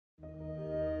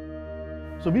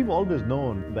So we've always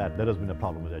known that there has been a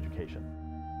problem with education.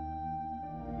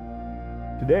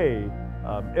 Today,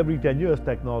 every 10 years,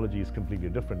 technology is completely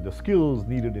different. The skills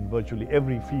needed in virtually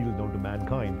every field known to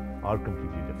mankind are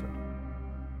completely different.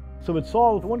 So with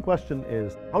Solve, one question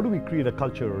is, how do we create a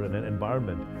culture and an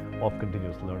environment of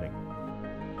continuous learning?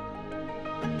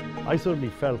 I certainly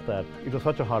felt that it was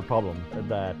such a hard problem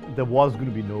that there was going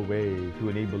to be no way to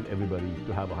enable everybody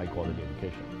to have a high-quality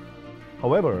education.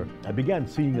 However, I began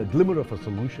seeing a glimmer of a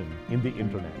solution in the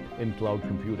internet, in cloud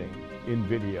computing, in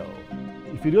video.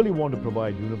 If you really want to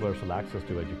provide universal access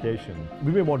to education,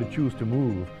 we may want to choose to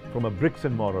move from a bricks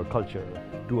and mortar culture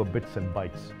to a bits and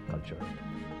bytes culture.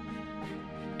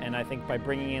 And I think by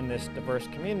bringing in this diverse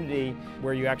community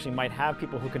where you actually might have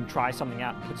people who can try something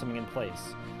out and put something in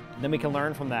place, then we can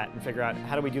learn from that and figure out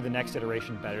how do we do the next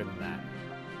iteration better than that.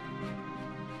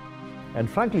 And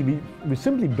frankly, we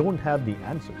simply don't have the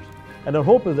answers. And our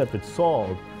hope is that with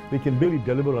Solve, we can really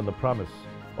deliver on the promise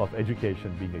of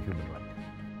education being a human right.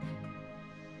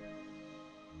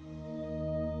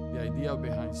 The idea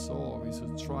behind Solve is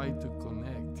to try to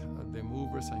connect the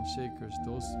movers and shakers,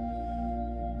 those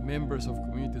members of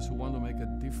communities who want to make a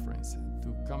difference,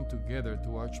 to come together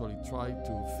to actually try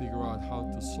to figure out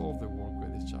how to solve the world's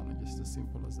greatest challenges. As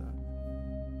simple as that.